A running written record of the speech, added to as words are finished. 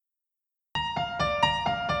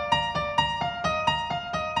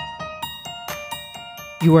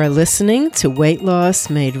You are listening to Weight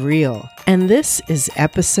Loss Made Real, and this is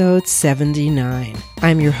episode 79.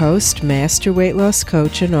 I'm your host, Master Weight Loss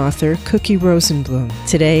Coach and author, Cookie Rosenblum.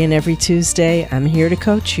 Today and every Tuesday, I'm here to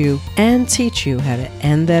coach you and teach you how to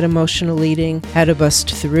end that emotional eating, how to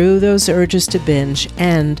bust through those urges to binge,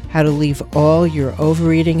 and how to leave all your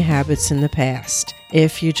overeating habits in the past.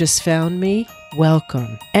 If you just found me,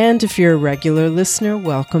 welcome. And if you're a regular listener,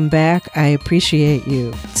 welcome back. I appreciate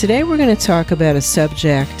you. Today we're going to talk about a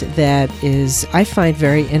subject that I find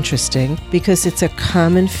very interesting because it's a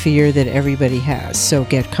common fear that everybody has. So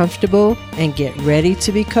get comfortable and get ready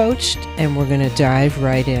to be coached, and we're going to dive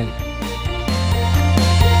right in.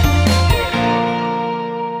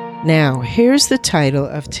 Now, here's the title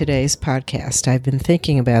of today's podcast. I've been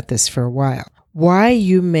thinking about this for a while. Why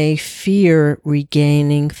you may fear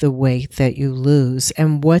regaining the weight that you lose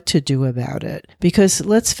and what to do about it. Because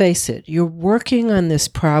let's face it, you're working on this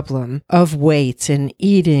problem of weight and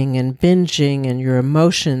eating and binging and your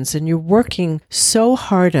emotions, and you're working so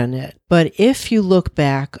hard on it. But if you look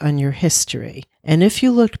back on your history, and if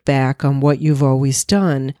you look back on what you've always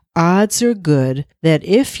done, odds are good that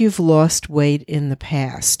if you've lost weight in the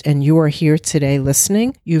past and you are here today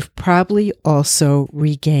listening, you've probably also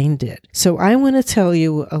regained it. So I want to tell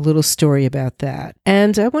you a little story about that.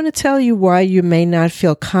 And I want to tell you why you may not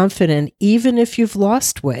feel confident even if you've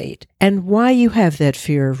lost weight, and why you have that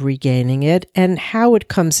fear of regaining it, and how it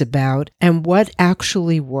comes about, and what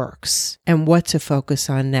actually works, and what to focus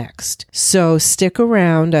on next. So stick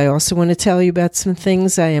around. I also want to tell you about some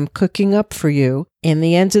things I am cooking up for you in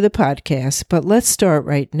the end of the podcast, but let's start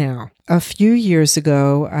right now. A few years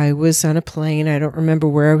ago, I was on a plane. I don't remember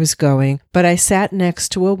where I was going, but I sat next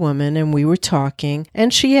to a woman and we were talking,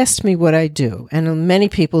 and she asked me what I do. And many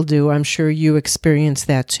people do. I'm sure you experience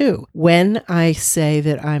that too. When I say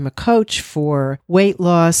that I'm a coach for weight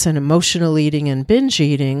loss and emotional eating and binge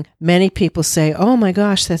eating, many people say, "Oh my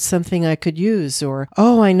gosh, that's something I could use," or,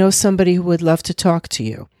 "Oh, I know somebody who would love to talk to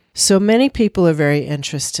you." So many people are very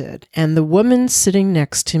interested, and the woman sitting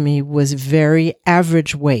next to me was very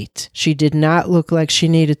average weight. She did not look like she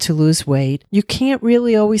needed to lose weight. You can't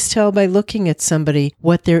really always tell by looking at somebody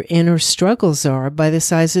what their inner struggles are by the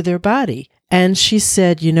size of their body. And she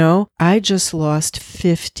said, I just lost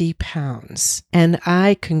 50 pounds. And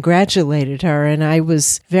I congratulated her, and I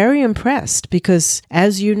was very impressed because,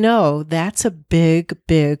 as you know, that's a big,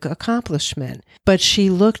 big accomplishment. But she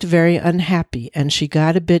looked very unhappy and she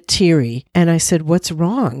got a bit teary. And I said, "What's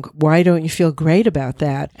wrong? Why don't you feel great about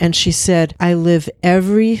that?" And she said, "I live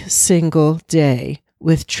every single day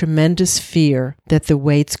with tremendous fear that the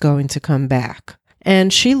weight's going to come back."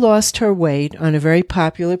 And she lost her weight on a very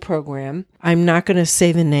popular program. I'm not going to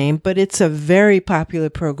say the name, but it's a very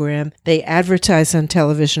popular program. They advertise on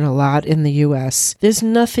television a lot in the U.S. There's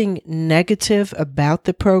nothing negative about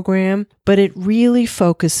the program, but it really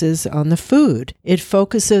focuses on the food. It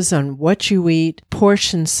focuses on what you eat,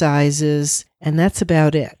 portion sizes, and that's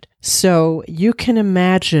about it. So you can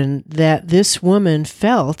imagine that this woman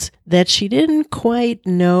felt that she didn't quite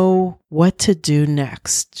know what to do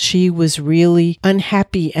next. She was really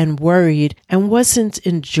unhappy and worried and wasn't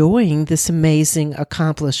enjoying this amazing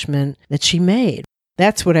accomplishment that she made.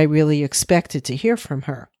 That's what I really expected to hear from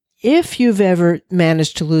her. If you've ever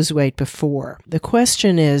managed to lose weight before, the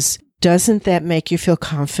question is, doesn't that make you feel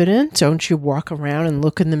confident? Don't you walk around and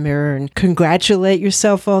look in the mirror and congratulate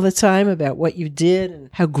yourself all the time about what you did and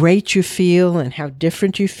how great you feel and how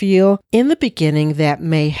different you feel? In the beginning, that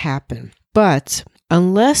may happen. But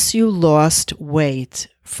unless you lost weight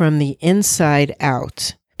from the inside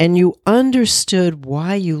out and you understood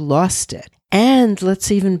why you lost it, and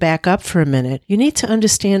let's even back up for a minute. You need to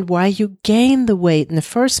understand why you gained the weight in the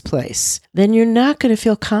first place. Then you're not going to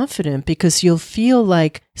feel confident because you'll feel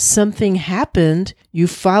like something happened, you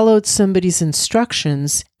followed somebody's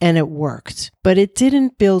instructions, and it worked. But it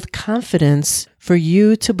didn't build confidence for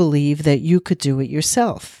you to believe that you could do it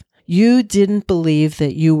yourself. You didn't believe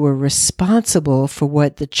that you were responsible for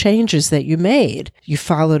what the changes that you made. You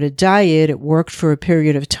followed a diet, it worked for a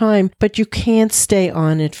period of time, but you can't stay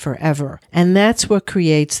on it forever. And that's what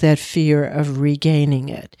creates that fear of regaining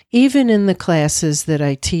it. Even in the classes that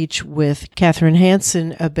I teach with Catherine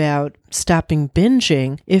Hansen about stopping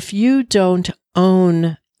binging, if you don't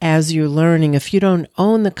own as you're learning, if you don't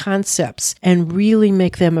own the concepts and really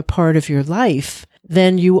make them a part of your life,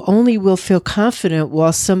 then you only will feel confident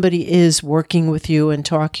while somebody is working with you and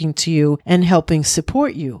talking to you and helping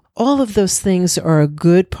support you. All of those things are a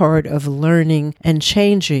good part of learning and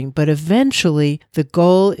changing, but eventually the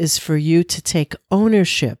goal is for you to take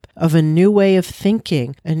ownership of a new way of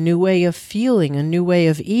thinking, a new way of feeling, a new way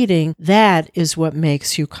of eating. That is what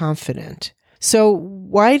makes you confident. So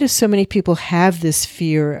why do so many people have this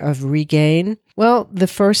fear of regain? Well, the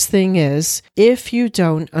first thing is, if you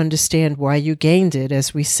don't understand why you gained it,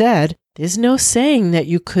 as we said, there's no saying that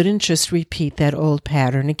you couldn't just repeat that old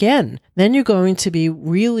pattern again. Then you're going to be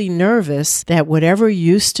really nervous that whatever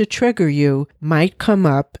used to trigger you might come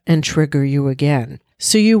up and trigger you again.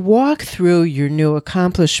 So you walk through your new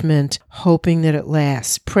accomplishment hoping that it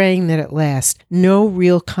lasts, praying that it lasts, no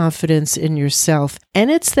real confidence in yourself. And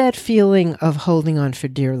it's that feeling of holding on for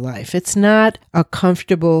dear life. It's not a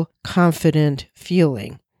comfortable, confident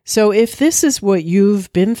feeling. So if this is what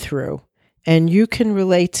you've been through, and you can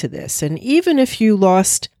relate to this, and even if you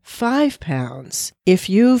lost 5 pounds, if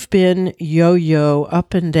you've been yo-yo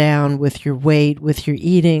up and down with your weight, with your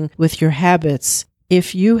eating, with your habits,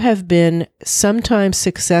 if you have been sometimes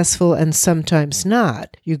successful and sometimes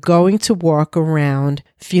not, you're going to walk around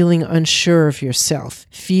feeling unsure of yourself,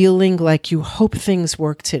 feeling like you hope things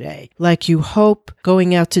work today, like you hope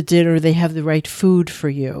going out to dinner they have the right food for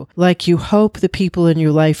you, like you hope the people in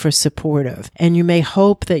your life are supportive, and you may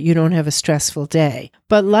hope that you don't have a stressful day.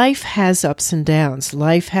 But life has ups and downs,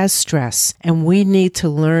 life has stress, and we need to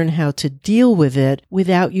learn how to deal with it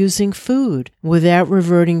without using food, without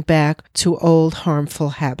reverting back to old harmful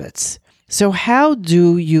habits. So how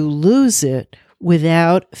do you lose it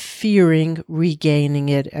without fearing regaining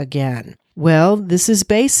it again? Well, this is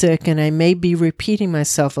basic, and I may be repeating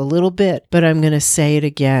myself a little bit, but I'm going to say it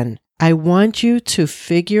again. I want you to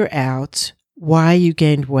figure out why you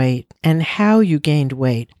gained weight and how you gained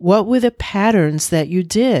weight. What were the patterns that you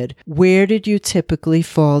did? Where did you typically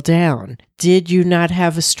fall down? Did you not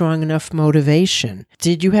have a strong enough motivation?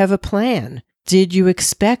 Did you have a plan? Did you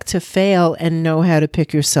expect to fail and know how to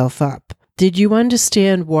pick yourself up? Did you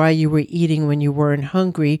understand why you were eating when you weren't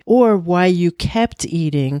hungry, or why you kept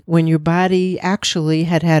eating when your body actually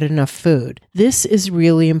had had enough food? This is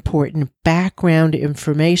really important background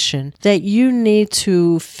information that you need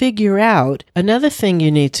to figure out. Another thing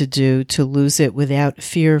you need to do to lose it without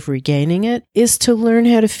fear of regaining it is to learn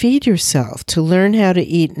how to feed yourself, to learn how to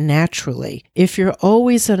eat naturally. If you're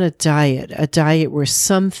always on a diet where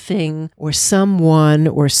something or someone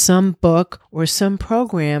or some book or some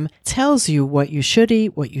program tells you what you should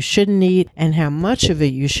eat, what you shouldn't eat, and how much of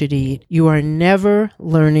it you should eat, you are never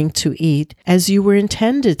learning to eat as you were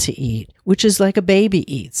intended to eat, which is like a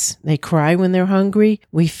baby eats. They cry when they're hungry.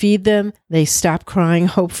 We feed them. They stop crying,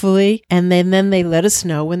 hopefully, and then they let us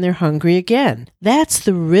know when they're hungry again. That's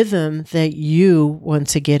the rhythm that you want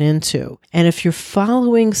to get into. And if you're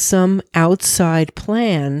following some outside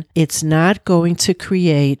plan, it's not going to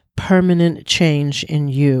create permanent change in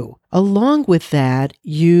you. Along with that,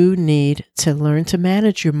 you need to learn to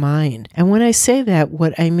manage your mind. And when I say that,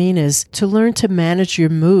 what I mean is to learn to manage your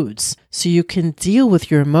moods so you can deal with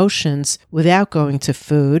your emotions without going to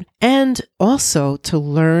food, and also to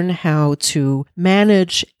learn how to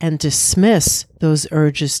manage and dismiss those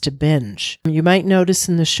urges to binge. You might notice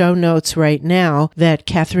in the show notes right now that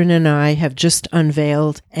Catherine and I have just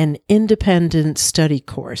unveiled an independent study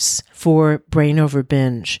course for Brain Over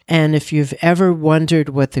Binge. And if you've ever wondered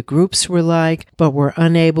what the groups were like, but were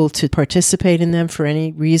unable to participate in them for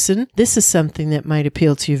any reason, this is something that might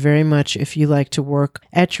appeal to you very much if you like to work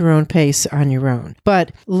at your own pace on your own.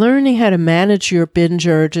 But learning how to manage your binge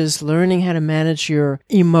urges, learning how to manage your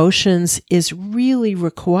emotions is really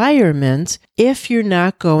requirement if you're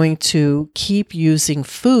not going to keep using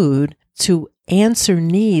food to answer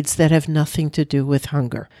needs that have nothing to do with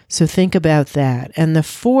hunger. So think about that. And the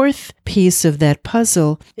fourth piece of that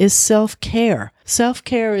puzzle is self-care.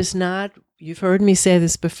 Self-care is not, you've heard me say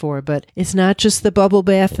this before, but it's not just the bubble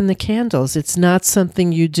bath and the candles. It's not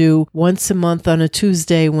something you do once a month on a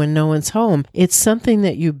Tuesday when no one's home. It's something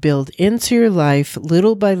that you build into your life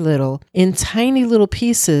little by little in tiny little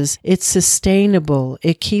pieces. It's sustainable.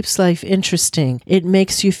 It keeps life interesting. It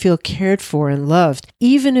makes you feel cared for and loved,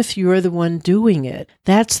 even if you're the one doing it.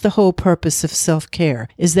 That's the whole purpose of self-care,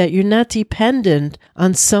 is that you're not dependent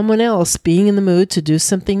on someone else being in the mood to do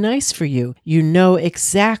something nice for you. You know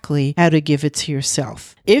exactly how to give it to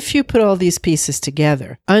yourself. If you put all these pieces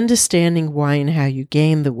together, understanding why and how you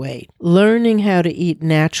gain the weight, learning how to eat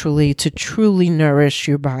naturally to truly nourish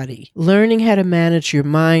your body, learning how to manage your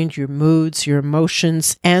mind, your moods, your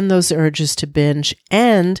emotions, and those urges to binge,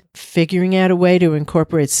 and figuring out a way to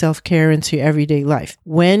incorporate self-care into your everyday life.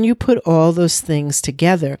 When you put all those things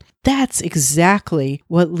together, that's exactly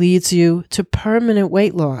what leads you to permanent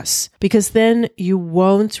weight loss, because then you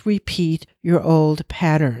won't repeat your old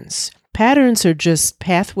patterns. Patterns are just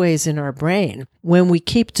pathways in our brain. When we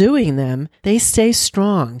keep doing them, they stay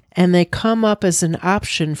strong and they come up as an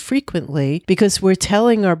option frequently because we're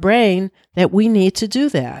telling our brain that we need to do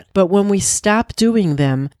that. But when we stop doing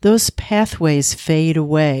them, those pathways fade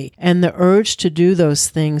away and the urge to do those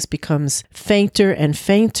things becomes fainter and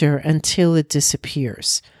fainter until it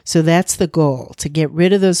disappears. So that's the goal, to get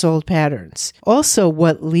rid of those old patterns. Also,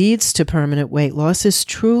 what leads to permanent weight loss is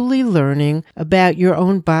truly learning about your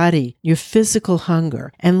own body, your physical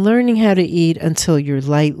hunger, and learning how to eat until you're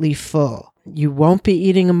lightly full. You won't be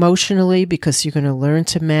eating emotionally because you're going to learn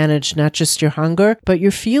to manage not just your hunger, but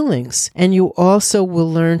your feelings. And you also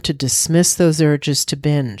will learn to dismiss those urges to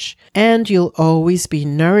binge. And you'll always be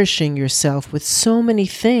nourishing yourself with so many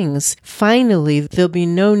things. Finally, there'll be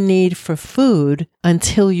no need for food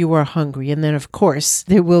until you are hungry. And then, of course,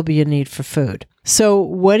 there will be a need for food. So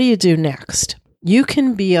what do you do next? You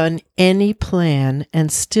can be on any plan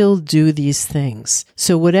and still do these things.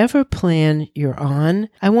 So whatever plan you're on,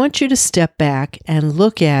 I want you to step back and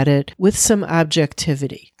look at it with some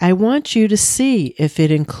objectivity. I want you to see if it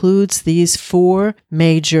includes these 4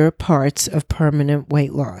 major parts of permanent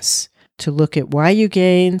weight loss. To look at why you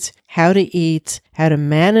gained, how to eat, how to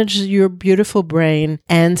manage your beautiful brain,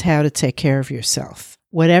 and how to take care of yourself.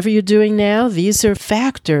 Whatever you're doing now, these are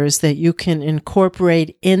factors that you can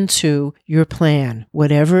incorporate into your plan,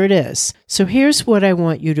 whatever it is. So here's what I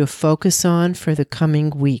want you to focus on for the coming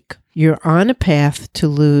week. You're on a path to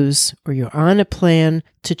lose, or you're on a plan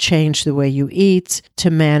to change the way you eat, to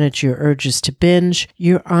manage your urges to binge.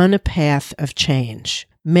 You're on a path of change.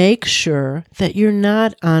 Make sure that you're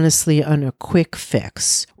not honestly on a quick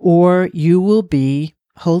fix, or you will be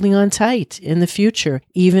holding on tight in the future,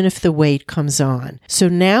 even if the weight comes on. So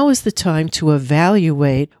now is the time to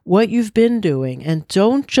evaluate what you've been doing, and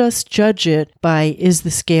don't just judge it by, is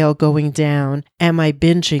the scale going down? Am I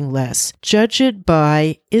binging less? Judge it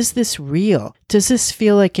by, is this real? Does this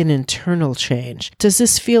feel like an internal change? Does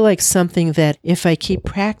this feel like something that if I keep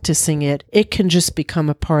practicing it, it can just become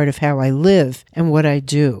a part of how I live and what I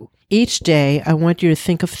do? Each day, I want you to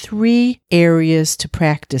think of 3 areas to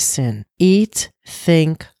practice in. Eat,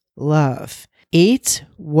 think, love. Eat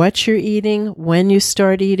what you're eating, when you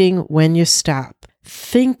start eating, when you stop.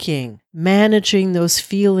 Thinking, managing those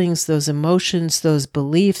feelings, those emotions, those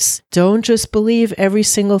beliefs. Don't just believe every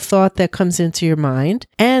single thought that comes into your mind,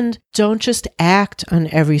 and don't just act on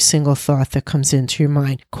every single thought that comes into your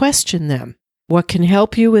mind. Question them. What can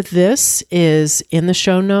help you with this is in the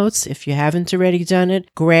show notes. If you haven't already done it,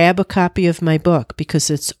 grab a copy of my book because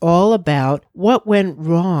it's all about what went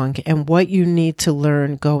wrong and what you need to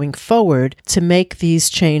learn going forward to make these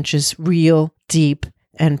changes real, deep,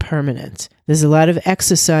 and permanent. There's a lot of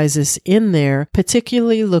exercises in there,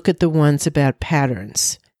 particularly look at the ones about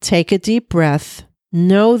patterns. Take a deep breath.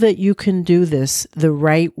 Know that you can do this the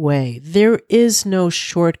right way. There is no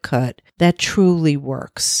shortcut that truly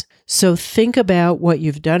works. So think about what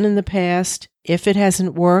you've done in the past. If it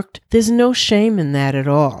hasn't worked, there's no shame in that at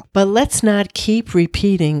all. But let's not keep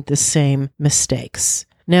repeating the same mistakes.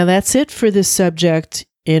 Now that's it for this subject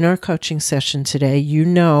in our coaching session today. You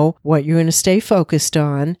know what you're going to stay focused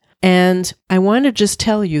on. And I want to just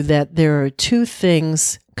tell you that there are 2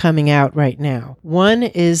 things coming out right now. One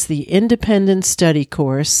is the independent study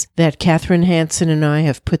course that Catherine Hansen and I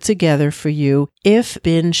have put together for you if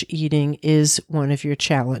binge eating is one of your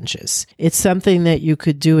challenges. It's something that you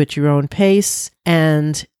could do at your own pace,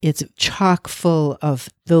 and it's chock full of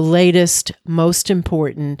the latest, most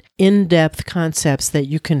important, in-depth concepts that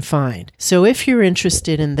you can find. So if you're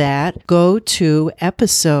interested in that, go to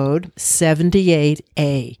episode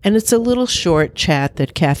 78A. And it's a little short chat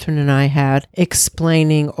that Catherine and I had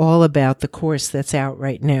explaining all about the course that's out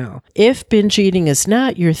right now. If binge eating is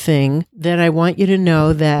not your thing, then I want you to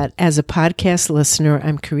know that as a podcast listener,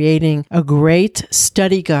 I'm creating a great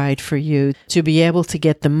study guide for you to be able to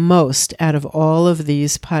get the most out of all of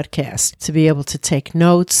these podcasts, to be able to take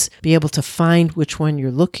notes, be able to find which one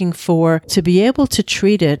you're looking for, to be able to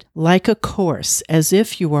treat it like a course, as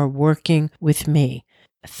if you are working with me.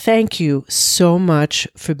 Thank you so much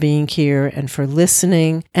for being here and for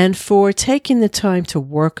listening and for taking the time to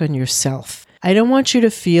work on yourself. I don't want you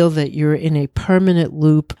to feel that you're in a permanent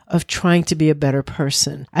loop of trying to be a better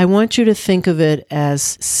person. I want you to think of it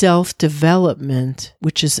as self-development,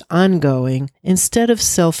 which is ongoing, instead of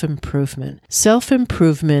self-improvement.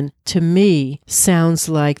 Self-improvement, to me, sounds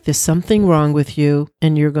like there's something wrong with you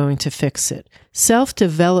and you're going to fix it.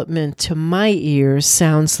 Self-development, to my ears,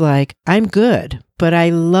 sounds like I'm good, but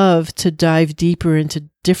I love to dive deeper into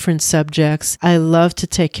different subjects. I love to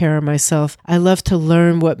take care of myself. I love to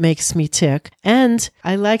learn what makes me tick. And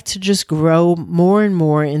I like to just grow more and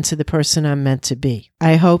more into the person I'm meant to be.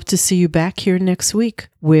 I hope to see you back here next week,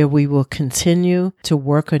 where we will continue to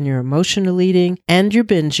work on your emotional eating and your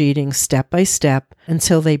binge eating step by step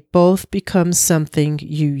until they both become something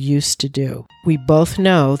you used to do. We both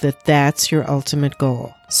know that that's your ultimate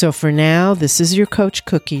goal. So for now, this is your Coach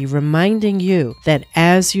Cookie reminding you that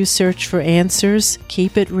as you search for answers,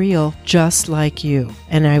 keep it real, just like you.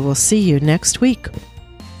 And I will see you next week.